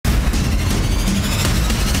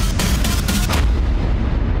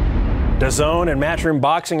DAZN and Matchroom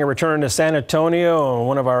Boxing are returning to San Antonio, and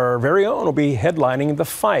one of our very own will be headlining the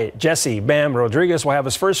fight. Jesse "Bam" Rodriguez will have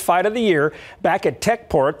his first fight of the year back at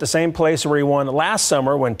Techport, the same place where he won last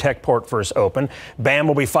summer when Techport first opened. Bam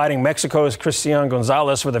will be fighting Mexico's Christian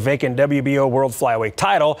Gonzalez for the vacant WBO World Flyweight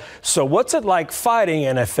title. So what's it like fighting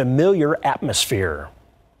in a familiar atmosphere?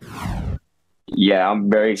 Yeah,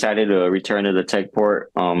 I'm very excited to return to the Techport.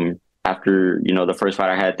 After, the first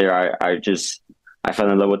fight I had there, I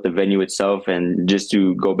fell in love with the venue itself, and just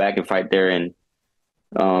to go back and fight there and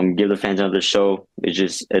give the fans another show,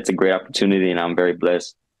 it's a great opportunity, and I'm very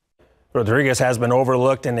blessed. Rodriguez has been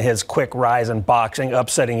overlooked in his quick rise in boxing,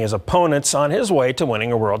 upsetting his opponents on his way to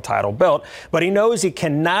winning a world title belt. But he knows he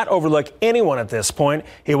cannot overlook anyone at this point.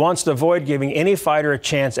 He wants to avoid giving any fighter a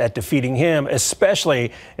chance at defeating him,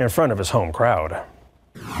 especially in front of his home crowd.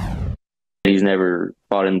 He's never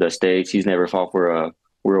fought in the States. He's never fought for a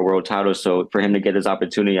world title. So for him to get this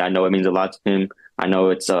opportunity, I know it means a lot to him. I know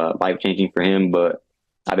it's life-changing for him, but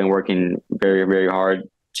I've been working very, very hard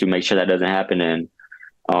to make sure that doesn't happen. And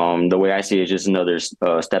the way I see it is just another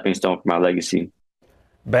stepping stone for my legacy.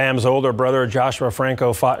 Bam's older brother, Joshua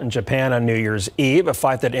Franco, fought in Japan on New Year's Eve, a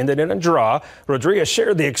fight that ended in a draw. Rodriguez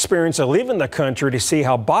shared the experience of leaving the country to see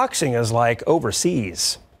how boxing is like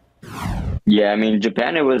overseas. Yeah, I mean,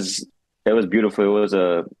 Japan, it was beautiful. It was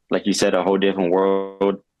like you said, a whole different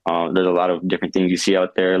world. There's a lot of different things you see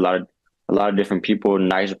out there. A lot of different people,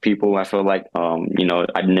 nice people. I feel like,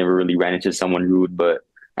 I never really ran into someone rude. But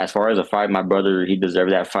as far as a fight, my brother, he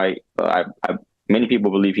deserved that fight. Many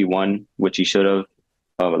people believe he won, which he should have.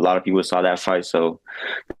 A lot of people saw that fight, so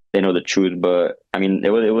they know the truth. But I mean, it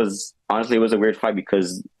was honestly, it was a weird fight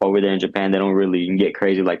because over there in Japan, they don't really get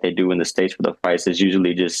crazy like they do in the States for the fights. It's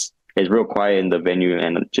usually it's real quiet in the venue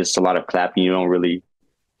and just a lot of clapping. You don't really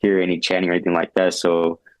hear any chanting or anything like that.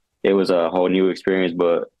 So it was a whole new experience,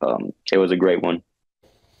 but it was a great one.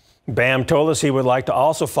 Bam told us he would like to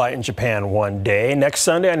also fight in Japan one day. Next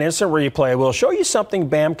Sunday on Instant Replay, we'll show you something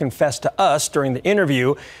Bam confessed to us during the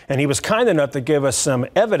interview, and he was kind enough to give us some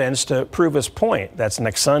evidence to prove his point. That's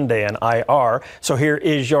next Sunday on IR. So here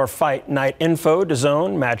is your fight night info.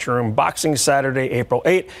 DAZN, Matchroom Boxing, Saturday, April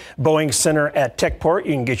 8th. Boeing Center at Techport.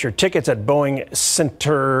 You can get your tickets at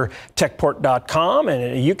boeingcentertechport.com,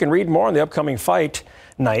 and you can read more on the upcoming fight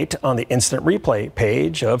night on the Instant Replay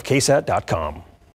page of ksat.com.